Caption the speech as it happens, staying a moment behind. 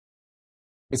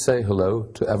me say hello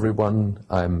to everyone.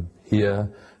 I'm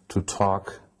here to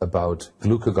talk about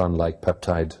Glucagon-Like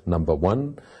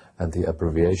Peptide-1, and the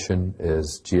abbreviation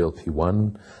is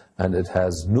GLP-1, and it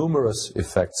has numerous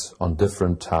effects on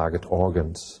different target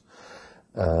organs.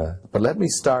 But let me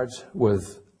start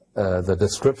with the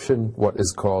description, what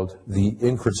is called the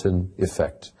incretin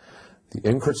effect. The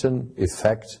incretin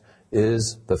effect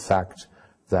is the fact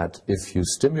that if you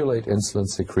stimulate insulin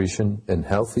secretion in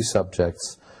healthy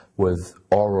subjects with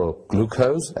oral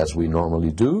glucose, as we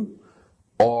normally do,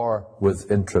 or with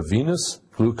intravenous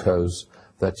glucose,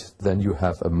 then you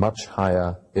have a much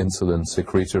higher insulin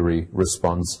secretory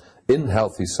response in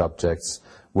healthy subjects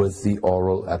with the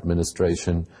oral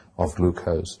administration of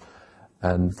glucose.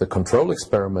 And the control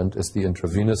experiment is the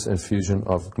intravenous infusion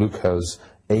of glucose,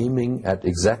 aiming at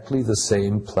exactly the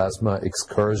same plasma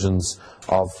excursions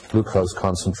of glucose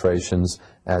concentrations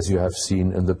as you have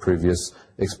seen in the previous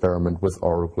experiment with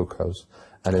oral glucose.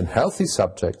 And in healthy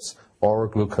subjects, oral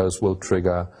glucose will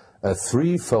trigger a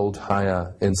threefold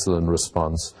higher insulin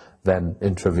response than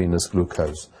intravenous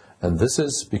glucose. And this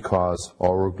is because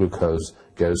oral glucose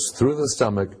goes through the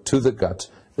stomach to the gut,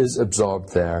 is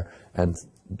absorbed there, and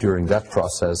during that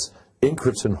process,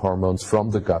 incretin hormones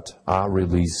from the gut are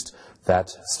released that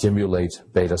stimulate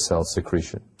beta cell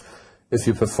secretion. If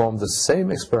you perform the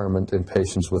same experiment in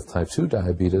patients with type 2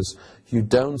 diabetes, you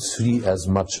don't see as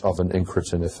much of an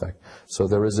incretin effect. So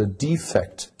there is a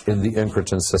defect in the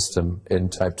incretin system in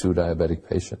type 2 diabetic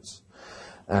patients.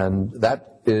 And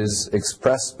that is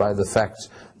expressed by the fact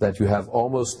that you have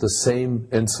almost the same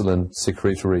insulin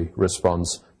secretory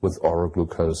response with oral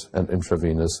glucose and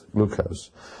intravenous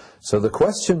glucose. So the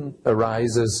question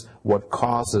arises, what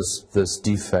causes this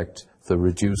defect, the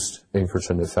reduced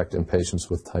incretin effect in patients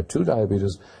with type 2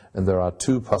 diabetes? And there are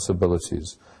two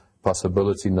possibilities.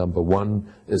 Possibility number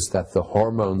one is that the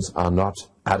hormones are not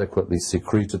adequately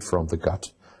secreted from the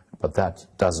gut, but that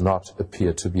does not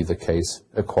appear to be the case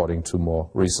according to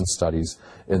more recent studies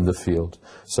in the field.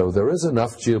 So there is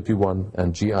enough GLP-1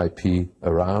 and GIP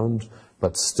around,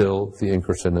 but still the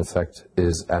incretin effect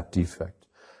is at defect.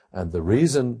 And the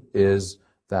reason is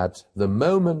that the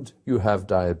moment you have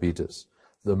diabetes,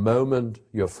 the moment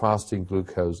your fasting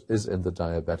glucose is in the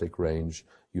diabetic range,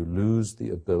 you lose the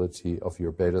ability of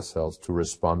your beta cells to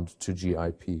respond to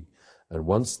GIP. And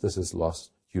once this is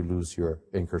lost, you lose your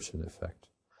incretin effect.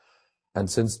 And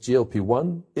since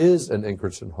GLP-1 is an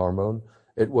incretin hormone,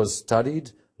 it was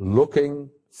studied looking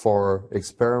for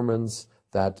experiments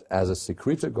that as a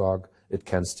secretagogue, it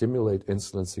can stimulate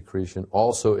insulin secretion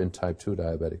also in type 2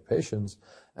 diabetic patients.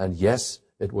 And yes,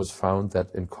 it was found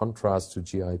that in contrast to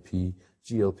GIP,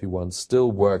 GLP-1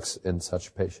 still works in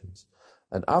such patients.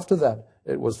 And after that,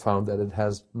 it was found that it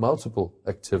has multiple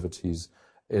activities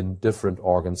in different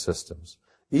organ systems.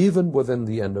 Even within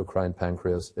the endocrine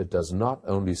pancreas, it does not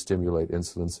only stimulate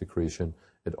insulin secretion,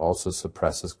 it also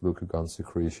suppresses glucagon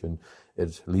secretion.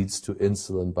 It leads to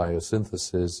insulin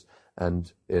biosynthesis,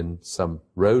 and in some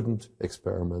rodent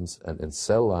experiments and in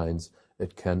cell lines,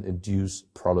 it can induce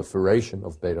proliferation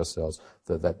of beta cells,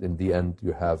 so that in the end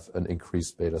you have an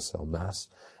increased beta cell mass.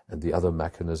 And the other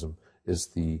mechanism is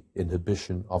the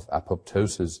inhibition of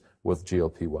apoptosis with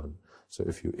GLP-1. So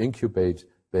if you incubate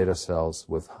beta cells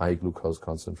with high glucose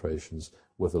concentrations,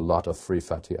 with a lot of free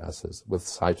fatty acids, with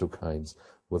cytokines,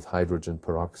 with hydrogen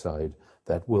peroxide,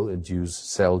 that will induce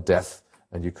cell death,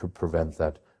 and you could prevent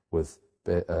that with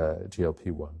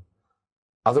GLP-1.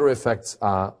 Other effects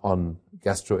are on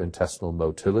gastrointestinal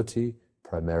motility,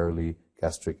 primarily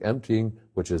gastric emptying,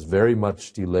 which is very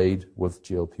much delayed with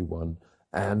GLP-1,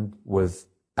 and with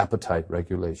appetite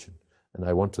regulation. And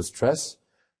I want to stress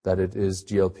that it is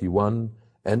GLP-1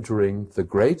 entering the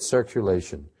great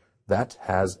circulation that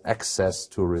has access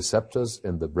to receptors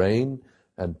in the brain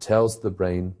and tells the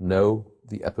brain, no,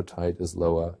 the appetite is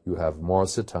lower, you have more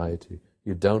satiety,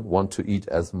 you don't want to eat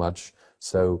as much.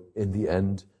 So in the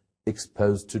end,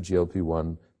 exposed to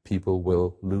GLP-1, people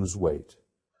will lose weight.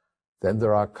 Then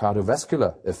there are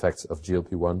cardiovascular effects of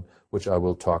GLP-1, which I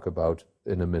will talk about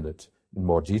in a minute in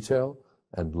more detail.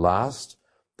 And last,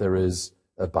 there is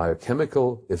a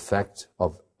biochemical effect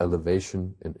of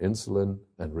elevation in insulin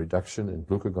and reduction in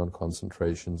glucagon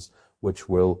concentrations, which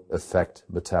will affect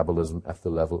metabolism at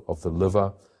the level of the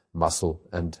liver, muscle,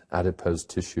 and adipose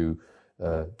tissue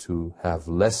to have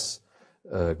less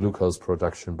glucose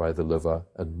production by the liver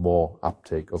and more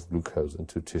uptake of glucose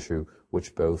into tissue,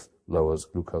 which both lowers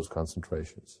glucose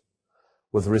concentrations.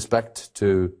 With respect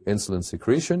to insulin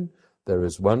secretion, there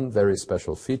is one very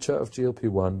special feature of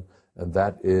GLP-1, and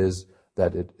that is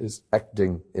that it is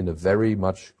acting in a very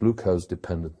much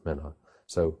glucose-dependent manner.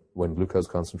 So when glucose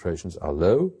concentrations are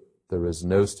low, there is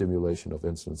no stimulation of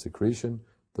insulin secretion.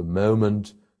 The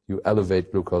moment you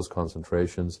elevate glucose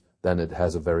concentrations, then it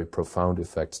has a very profound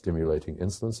effect stimulating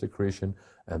insulin secretion.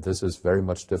 And this is very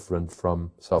much different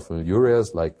from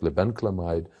sulfonylureas like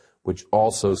glibenclamide, which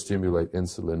also stimulate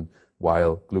insulin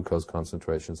while glucose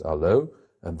concentrations are low.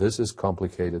 And this is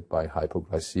complicated by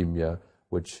hypoglycemia,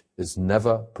 which is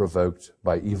never provoked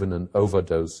by even an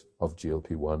overdose of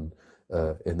GLP-1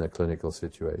 in a clinical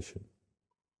situation.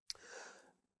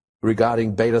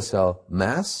 Regarding beta cell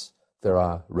mass, there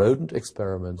are rodent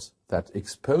experiments that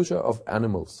exposure of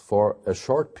animals for a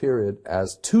short period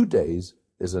as 2 days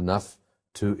is enough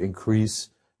to increase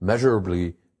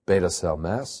measurably beta cell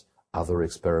mass. Other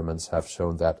experiments have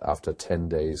shown that after 10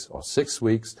 days or 6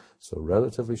 weeks, so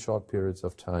relatively short periods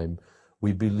of time.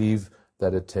 We believe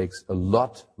that it takes a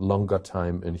lot longer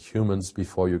time in humans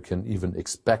before you can even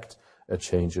expect a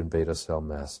change in beta cell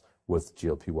mass with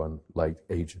GLP-1-like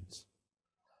agents.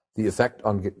 The effect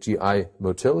on GI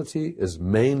motility is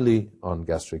mainly on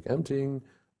gastric emptying,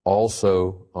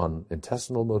 also on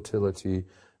intestinal motility,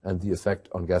 and the effect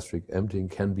on gastric emptying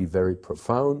can be very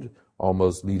profound,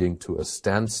 almost leading to a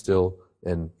standstill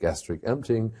in gastric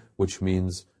emptying, which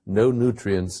means no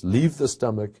nutrients leave the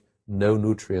stomach, no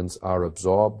nutrients are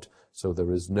absorbed, so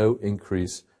there is no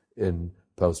increase in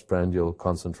postprandial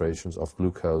concentrations of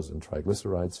glucose and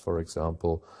triglycerides, for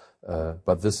example.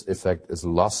 But this effect is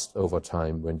lost over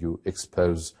time when you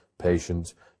expose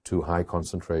patients to high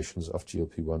concentrations of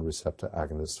GLP-1 receptor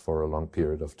agonists for a long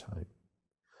period of time.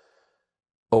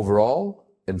 Overall,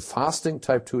 in fasting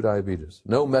type 2 diabetes,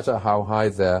 no matter how high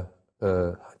their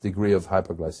degree of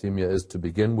hyperglycemia is to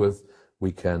begin with,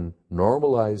 we can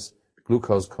normalize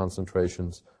glucose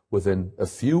concentrations within a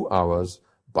few hours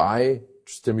by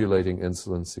stimulating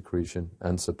insulin secretion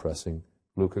and suppressing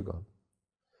glucagon.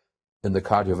 In the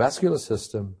cardiovascular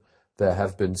system, there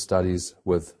have been studies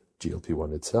with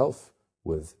GLP-1 itself,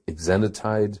 with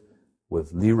Exenatide,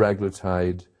 with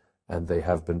liraglutide, and they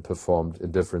have been performed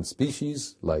in different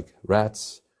species like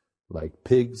rats, like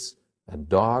pigs and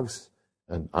dogs.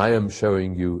 And I am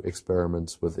showing you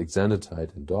experiments with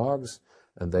Exenatide in dogs,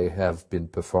 and they have been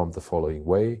performed the following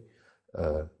way.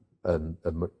 An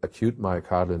acute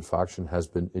myocardial infarction has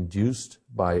been induced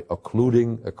by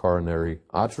occluding a coronary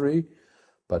artery,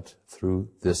 but through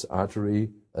this artery,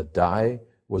 a dye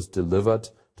was delivered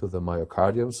to the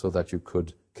myocardium so that you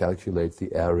could calculate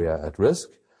the area at risk.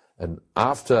 And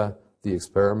after the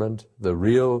experiment, the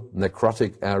real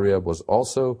necrotic area was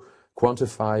also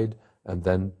quantified, and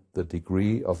then the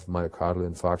degree of myocardial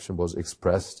infarction was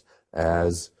expressed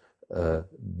as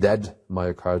dead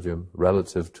myocardium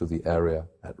relative to the area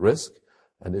at risk.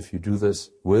 And if you do this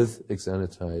with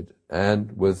Exenatide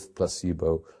and with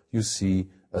placebo, you see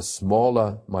a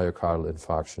smaller myocardial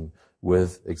infarction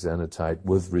with Exenatide,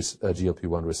 with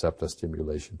GLP-1 receptor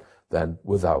stimulation than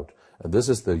without. And this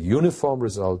is the uniform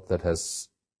result that has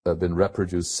been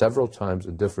reproduced several times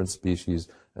in different species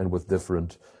and with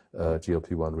different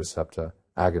GLP-1 receptor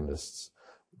agonists.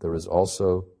 There is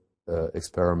also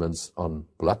experiments on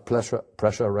blood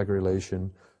pressure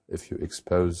regulation. If you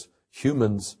expose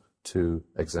humans to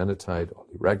Exenatide or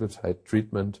liraglutide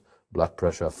treatment, blood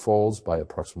pressure falls by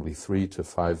approximately 3 to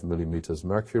 5 millimeters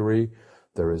mercury.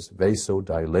 There is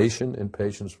vasodilation in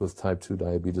patients with type 2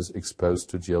 diabetes exposed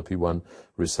to GLP-1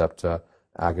 receptor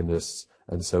agonists.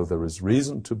 And so there is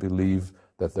reason to believe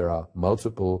that there are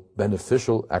multiple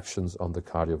beneficial actions on the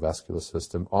cardiovascular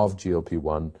system of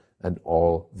GLP-1 and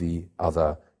all the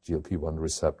other GLP-1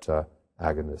 receptor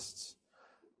agonists.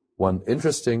 One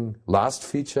interesting last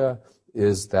feature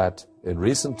is that in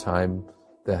recent time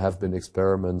there have been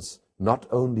experiments not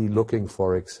only looking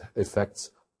for effects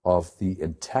of the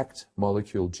intact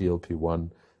molecule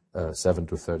GLP-1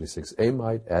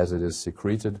 7-to-36-amide as it is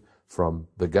secreted from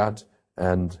the gut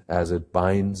and as it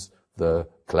binds the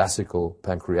classical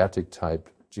pancreatic type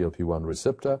GLP-1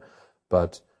 receptor.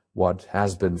 But what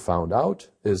has been found out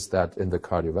is that in the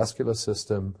cardiovascular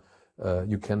system,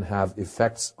 you can have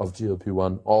effects of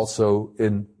GLP-1 also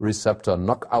in receptor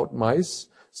knockout mice,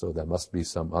 so there must be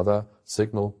some other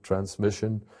signal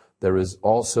transmission. There is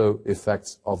also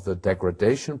effects of the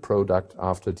degradation product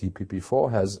after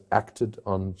DPP-4 has acted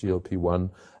on GLP-1,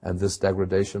 and this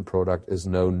degradation product is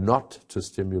known not to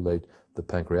stimulate the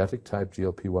pancreatic type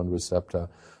GLP-1 receptor.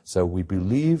 So we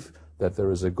believe that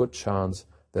there is a good chance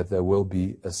that there will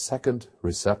be a second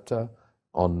receptor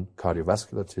on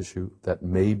cardiovascular tissue that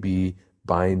maybe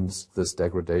binds this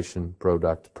degradation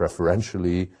product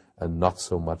preferentially and not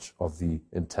so much of the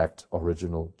intact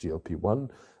original GLP-1.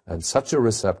 And such a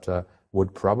receptor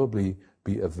would probably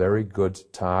be a very good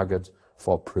target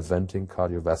for preventing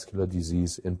cardiovascular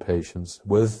disease in patients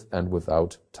with and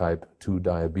without type 2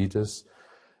 diabetes.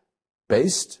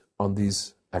 Based on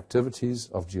these activities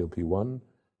of GLP-1,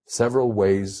 several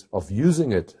ways of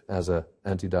using it as an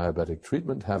anti-diabetic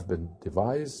treatment have been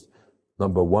devised.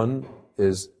 Number one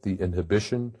is the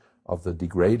inhibition of the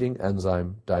degrading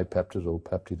enzyme dipeptidyl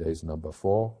peptidase number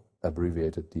 4,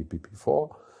 abbreviated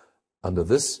DPP4. Under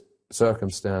this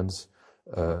circumstance,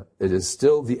 it is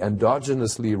still the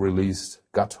endogenously released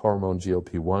gut hormone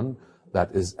GLP-1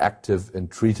 that is active in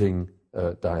treating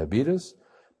diabetes.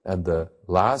 And the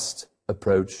last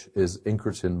approach is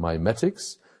incretin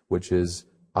mimetics, which is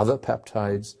other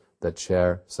peptides that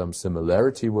share some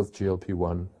similarity with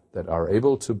GLP-1 that are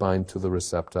able to bind to the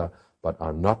receptor but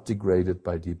are not degraded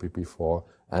by DPP4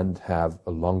 and have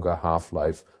a longer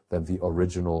half-life than the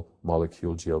original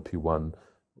molecule GLP-1,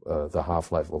 the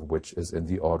half-life of which is in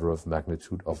the order of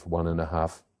magnitude of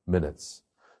 1.5 minutes.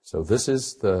 So this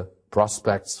is the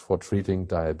prospects for treating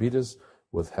diabetes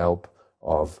with help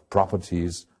of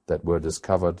properties that were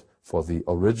discovered for the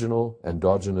original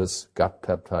endogenous gut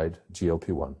peptide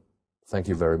GLP-1. Thank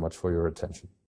you very much for your attention.